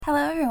Hello,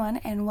 everyone,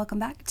 and welcome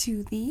back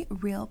to the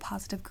Real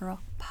Positive Girl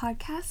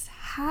podcast.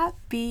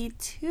 Happy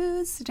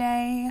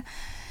Tuesday.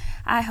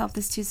 I hope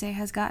this Tuesday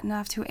has gotten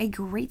off to a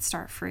great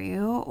start for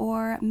you,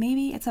 or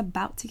maybe it's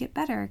about to get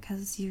better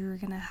because you're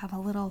going to have a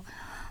little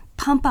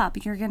pump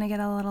up. You're going to get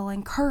a little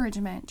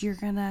encouragement. You're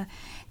going to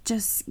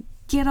just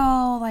get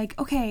all like,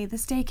 okay,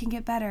 this day can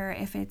get better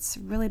if it's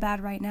really bad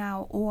right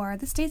now, or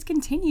this day's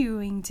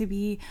continuing to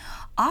be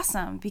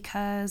awesome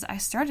because I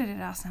started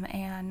it awesome,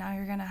 and now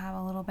you're going to have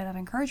a little bit of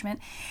encouragement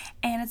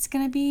and it's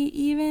going to be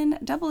even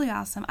doubly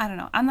awesome. I don't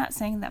know. I'm not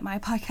saying that my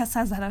podcast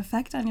has that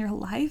effect on your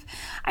life.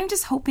 I'm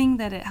just hoping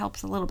that it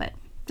helps a little bit,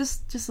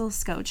 just a little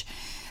scotch,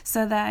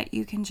 so that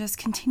you can just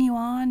continue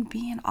on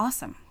being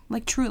awesome.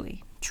 Like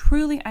truly,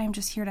 I am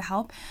just here to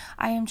help.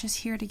 I am just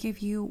here to give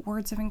you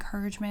words of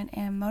encouragement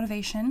and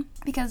motivation,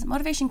 because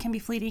motivation can be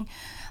fleeting,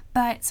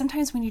 but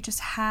sometimes when you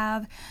just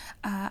have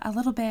a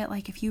little bit,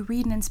 like if you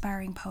read an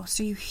inspiring post,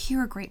 or you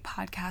hear a great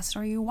podcast,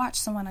 or you watch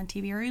someone on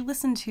TV, or you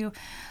listen to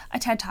a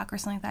TED Talk or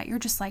something like that, you're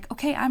just like,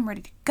 okay, I'm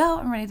ready to go.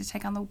 I'm ready to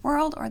take on the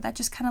world. Or that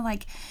just kind of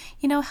like,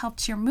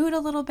 helps your mood a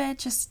little bit.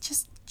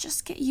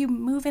 Just get you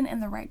moving in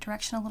the right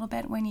direction a little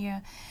bit when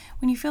you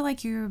feel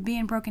like you're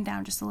being broken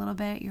down just a little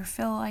bit. You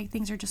feel like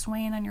things are just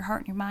weighing on your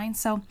heart and your mind.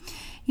 So,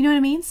 you know what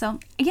I mean? So,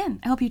 again,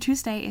 I hope your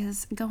Tuesday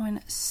is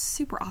going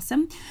super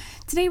awesome.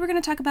 Today, we're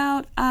going to talk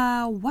about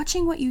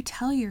watching what you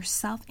tell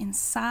yourself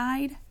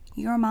inside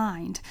your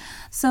mind.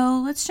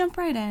 So, let's jump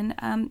right in.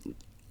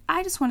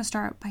 I just want to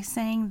start by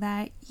saying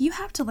that you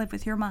have to live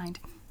with your mind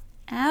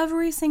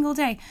every single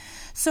day.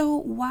 So,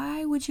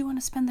 why would you want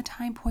to spend the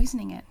time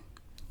poisoning it?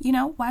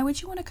 Why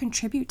would you want to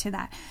contribute to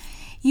that?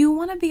 You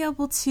want to be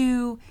able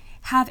to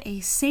have a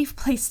safe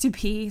place to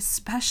be,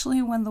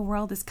 especially when the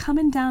world is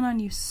coming down on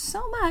you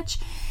so much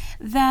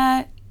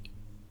that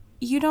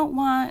you don't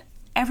want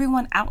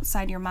everyone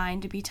outside your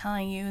mind to be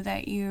telling you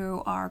that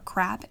you are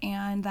crap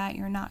and that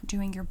you're not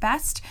doing your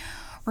best,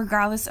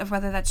 regardless of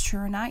whether that's true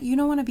or not. You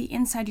don't want to be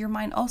inside your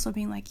mind also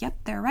being like, yep,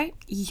 they're right.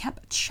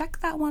 Yep, check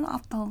that one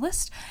off the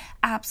list.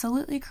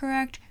 Absolutely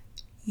correct.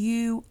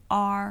 You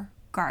are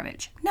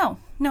garbage. No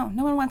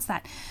one wants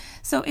that.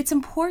 So it's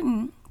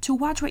important to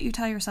watch what you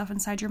tell yourself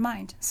inside your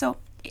mind. So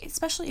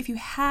especially if you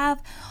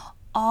have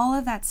all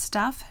of that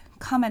stuff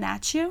coming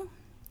at you,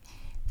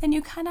 then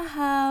you kind of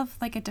have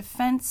like a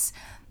defense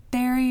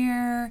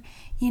barrier.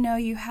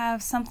 You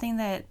have something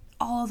that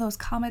all of those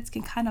comments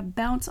can kind of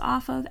bounce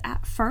off of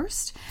at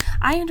first.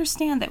 I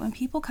understand that when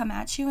people come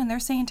at you and they're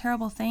saying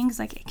terrible things,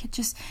 like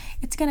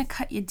it's going to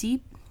cut you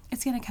deep.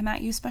 It's going to come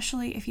at you,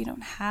 especially if you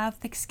don't have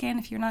thick skin,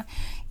 if you're not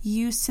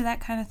used to that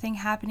kind of thing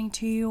happening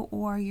to you,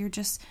 or you're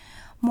just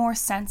more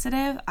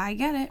sensitive. I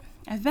get it.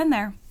 I've been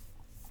there.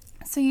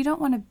 So you don't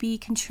want to be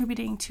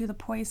contributing to the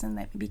poison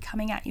that may be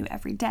coming at you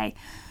every day.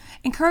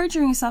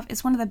 Encouraging yourself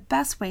is one of the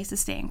best ways to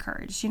stay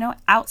encouraged.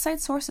 Outside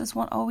sources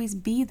won't always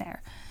be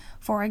there.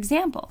 For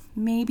example,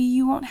 maybe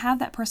you won't have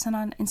that person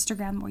on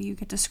Instagram where you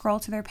get to scroll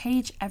to their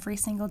page every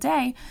single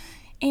day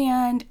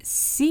and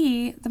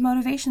see the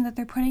motivation that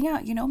they're putting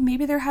out.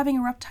 Maybe they're having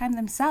a rough time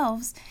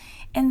themselves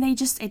and they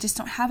just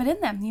don't have it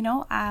in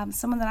them.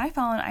 Someone that I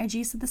follow on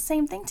IG said the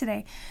same thing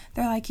today.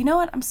 They're like, you know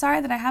what? I'm sorry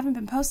that I haven't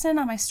been posting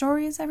on my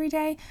stories every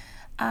day.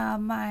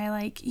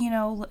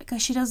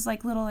 Because she does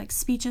like little like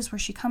speeches where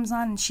she comes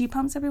on and she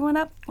pumps everyone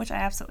up, which I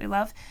absolutely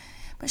love.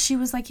 But she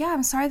was like, yeah,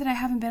 I'm sorry that I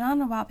haven't been on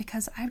in a while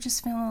because I'm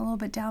just feeling a little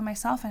bit down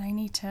myself and I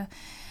need to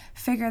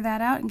figure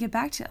that out and get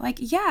back to it. Like,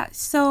 yeah.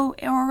 So,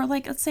 or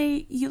like, let's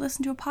say you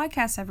listen to a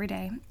podcast every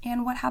day,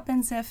 and what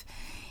happens if,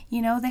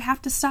 they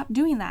have to stop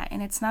doing that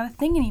and it's not a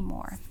thing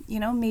anymore?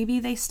 Maybe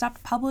they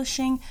stopped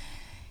publishing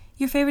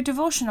your favorite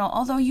devotional,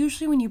 although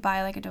usually when you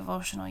buy like a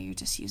devotional, you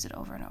just use it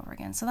over and over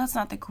again. So that's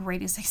not the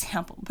greatest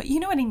example, but you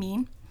know what I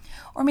mean?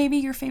 Or maybe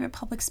your favorite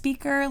public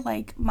speaker,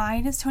 like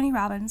mine is Tony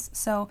Robbins.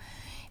 So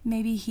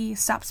maybe he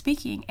stopped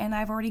speaking and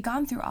I've already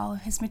gone through all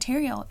of his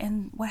material.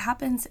 And what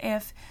happens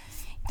if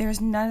there's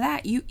none of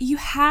that? You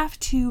have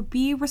to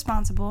be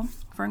responsible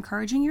for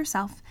encouraging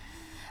yourself.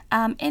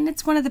 And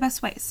it's one of the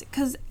best ways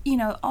because,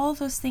 all of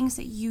those things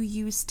that you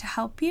use to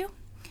help you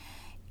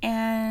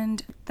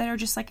and that are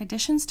just like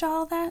additions to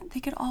all that, they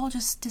could all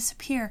just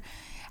disappear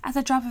at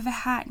the drop of a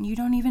hat and you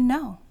don't even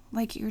know.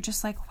 Like, you're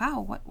just like,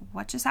 wow,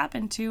 what just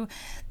happened to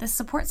this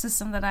support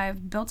system that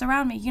I've built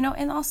around me?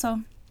 And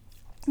also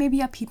maybe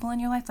you have people in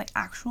your life, like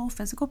actual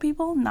physical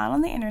people, not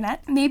on the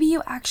internet. Maybe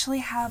you actually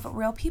have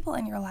real people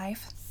in your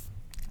life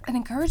and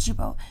encourage you,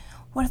 but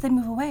what if they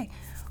move away?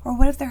 Or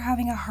what if they're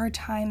having a hard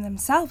time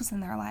themselves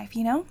in their life,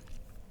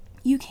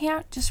 You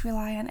can't just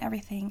rely on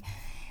everything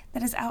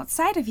that is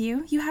outside of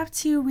you. You have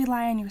to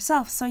rely on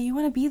yourself. So you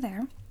want to be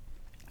there,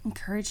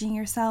 encouraging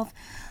yourself,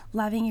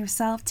 loving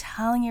yourself,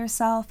 telling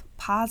yourself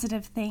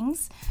positive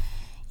things.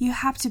 You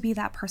have to be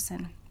that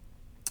person.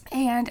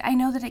 And I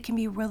know that it can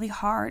be really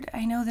hard.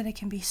 I know that it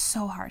can be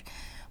so hard.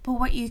 But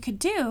what you could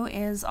do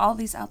is all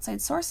these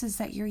outside sources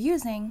that you're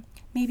using,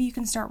 maybe you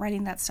can start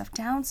writing that stuff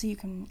down so you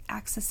can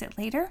access it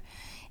later.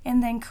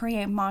 and then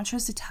create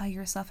mantras to tell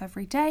yourself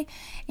every day,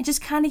 and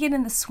just kind of get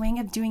in the swing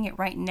of doing it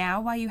right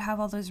now while you have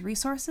all those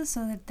resources,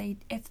 so that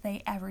if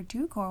they ever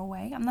do go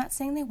away, I'm not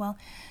saying they will,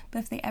 but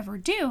if they ever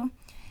do,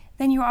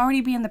 then you'll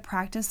already be in the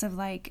practice of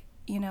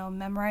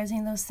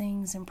memorizing those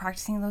things and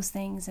practicing those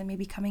things and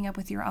maybe coming up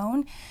with your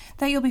own,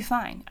 that you'll be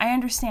fine. I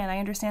understand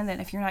that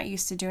if you're not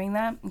used to doing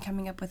that and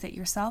coming up with it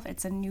yourself,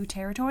 it's a new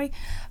territory,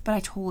 but I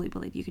totally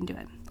believe you can do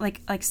it.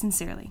 Like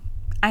sincerely,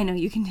 I know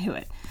you can do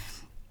it.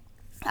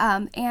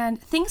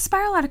 And things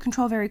spiral out of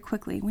control very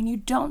quickly when you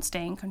don't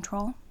stay in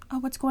control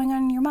of what's going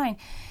on in your mind.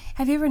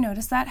 Have you ever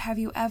noticed that? Have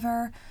you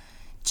ever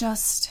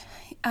just,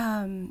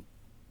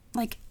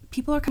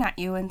 people are coming at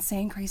you and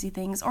saying crazy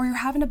things, or you're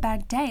having a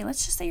bad day.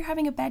 Let's just say you're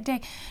having a bad day.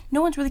 No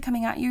one's really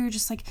coming at you. You're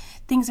just like,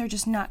 things are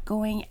just not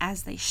going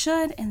as they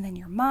should. And then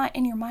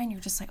in your mind,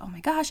 you're just like, oh my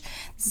gosh,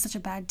 this is such a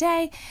bad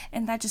day.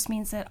 And that just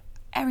means that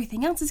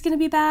everything else is going to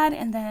be bad.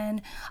 And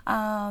then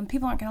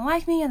people aren't going to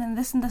like me. And then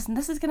this and this and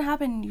this is going to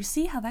happen. And you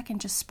see how that can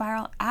just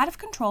spiral out of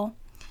control.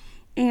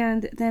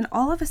 And then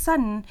all of a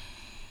sudden,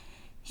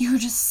 you're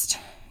just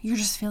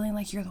feeling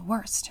like you're the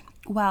worst.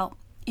 Well,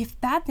 if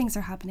bad things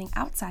are happening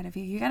outside of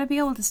you, you got to be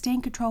able to stay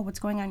in control of what's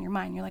going on in your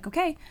mind. You're like,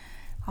 okay,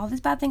 all these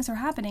bad things are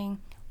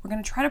happening. We're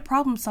going to try to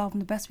problem solve them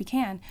the best we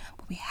can,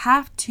 but we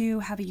have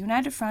to have a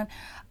united front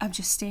of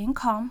just staying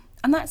calm.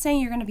 I'm not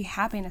saying you're going to be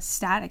happy and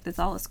ecstatic that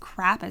all this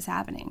crap is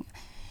happening.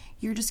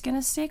 You're just going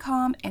to stay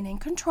calm and in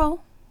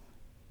control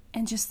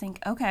and just think,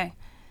 okay,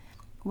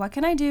 what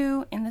can I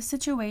do in this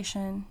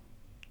situation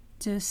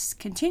to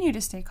continue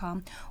to stay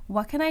calm?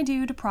 What can I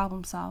do to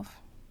problem solve?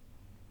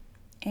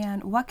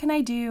 And what can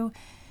I do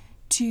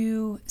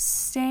to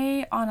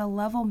stay on a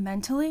level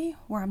mentally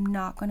where I'm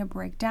not going to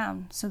break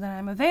down, so that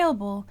I'm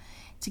available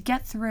to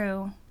get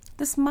through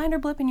this minor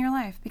blip in your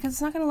life? Because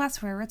it's not going to last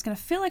forever. It's going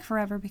to feel like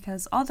forever,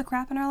 because all the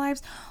crap in our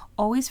lives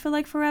always feel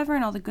like forever,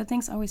 and all the good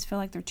things always feel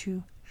like they're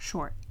too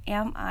short.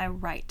 Am I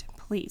right?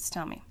 Please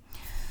tell me.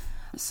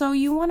 So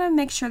you want to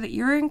make sure that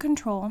you're in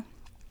control of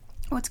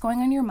what's going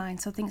on in your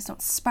mind, so things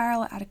don't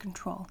spiral out of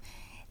control,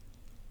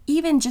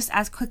 even just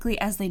as quickly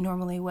as they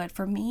normally would.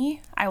 For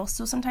me, I will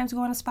still sometimes go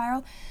on a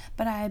spiral,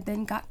 but I've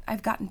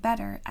gotten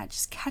better at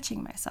just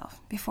catching myself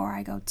before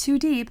I go too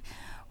deep,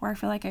 where I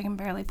feel like I can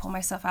barely pull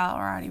myself out,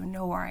 or I don't even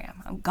know where I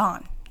am. I'm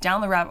gone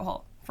down the rabbit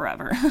hole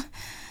forever.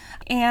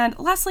 And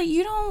lastly,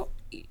 you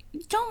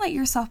don't let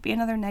yourself be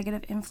another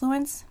negative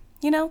influence.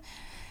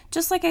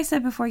 Just like I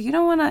said before, you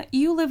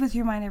live with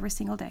your mind every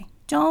single day.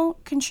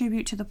 Don't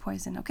contribute to the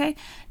poison, okay?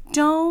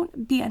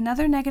 Don't be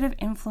another negative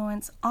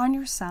influence on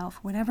yourself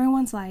when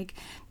everyone's like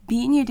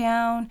beating you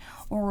down,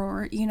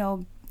 or,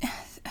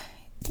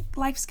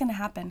 life's going to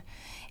happen.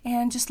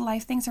 And just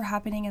life things are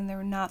happening, and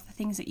they're not the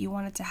things that you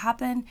wanted to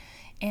happen,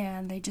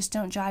 and they just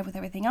don't jive with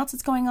everything else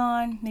that's going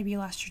on. Maybe you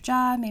lost your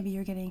job, maybe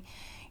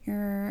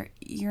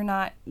you're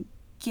not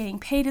getting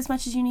paid as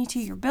much as you need to,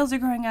 your bills are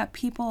growing up,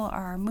 people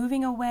are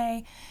moving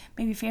away,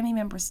 maybe family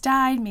members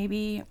died,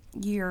 maybe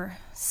you're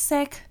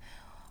sick,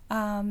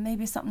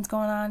 maybe something's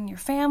going on in your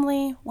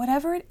family.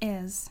 Whatever it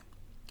is,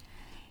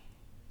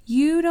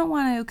 you don't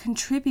want to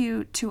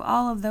contribute to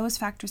all of those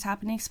factors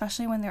happening,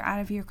 especially when they're out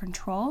of your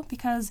control,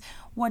 because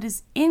what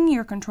is in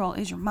your control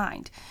is your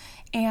mind.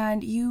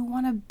 And you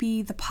want to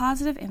be the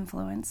positive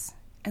influence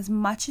as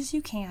much as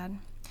you can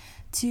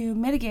to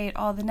mitigate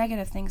all the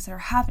negative things that are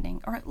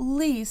happening, or at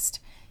least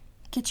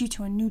get you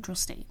to a neutral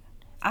state.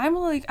 I'm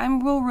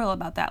real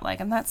about that.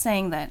 I'm not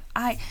saying that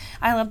I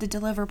love to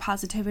deliver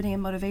positivity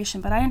and motivation,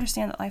 but I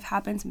understand that life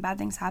happens and bad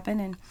things happen,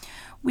 and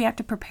we have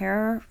to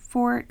prepare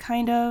for it,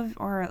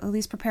 or at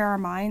least prepare our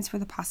minds for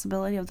the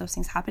possibility of those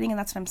things happening. And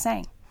that's what I'm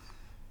saying.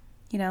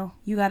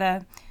 You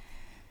gotta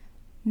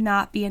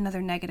not be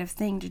another negative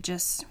thing to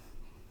just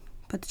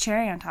put the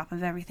cherry on top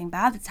of everything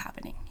bad that's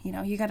happening.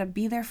 You gotta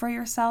be there for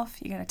yourself.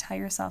 You gotta tell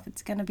yourself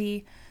it's gonna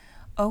be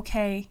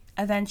okay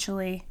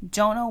eventually.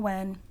 Don't know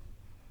when.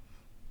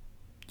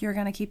 You're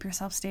going to keep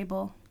yourself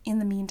stable in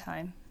the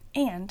meantime,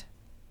 and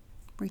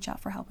reach out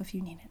for help if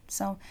you need it.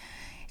 So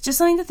it's just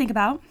something to think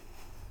about,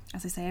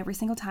 as I say every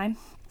single time.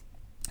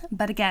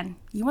 But again,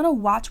 you want to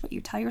watch what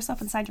you tell yourself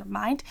inside your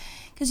mind,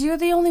 because you're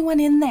the only one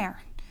in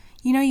there.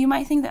 You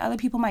might think that other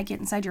people might get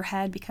inside your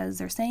head because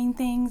they're saying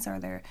things, or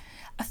they're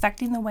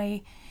affecting the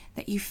way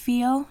that you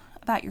feel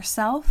about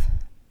yourself,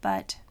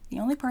 but the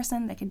only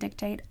person that can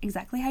dictate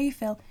exactly how you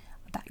feel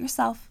about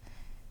yourself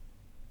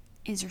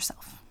is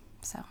yourself.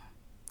 So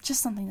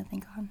just something to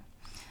think on.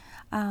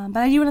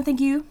 But I do want to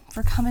thank you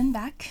for coming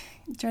back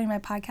during my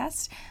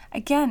podcast.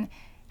 Again,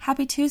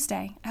 happy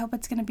Tuesday. I hope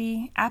it's going to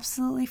be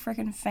absolutely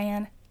freaking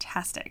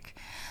fantastic.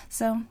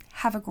 So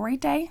have a great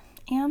day,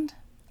 and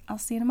I'll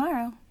see you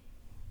tomorrow.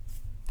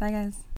 Bye, guys.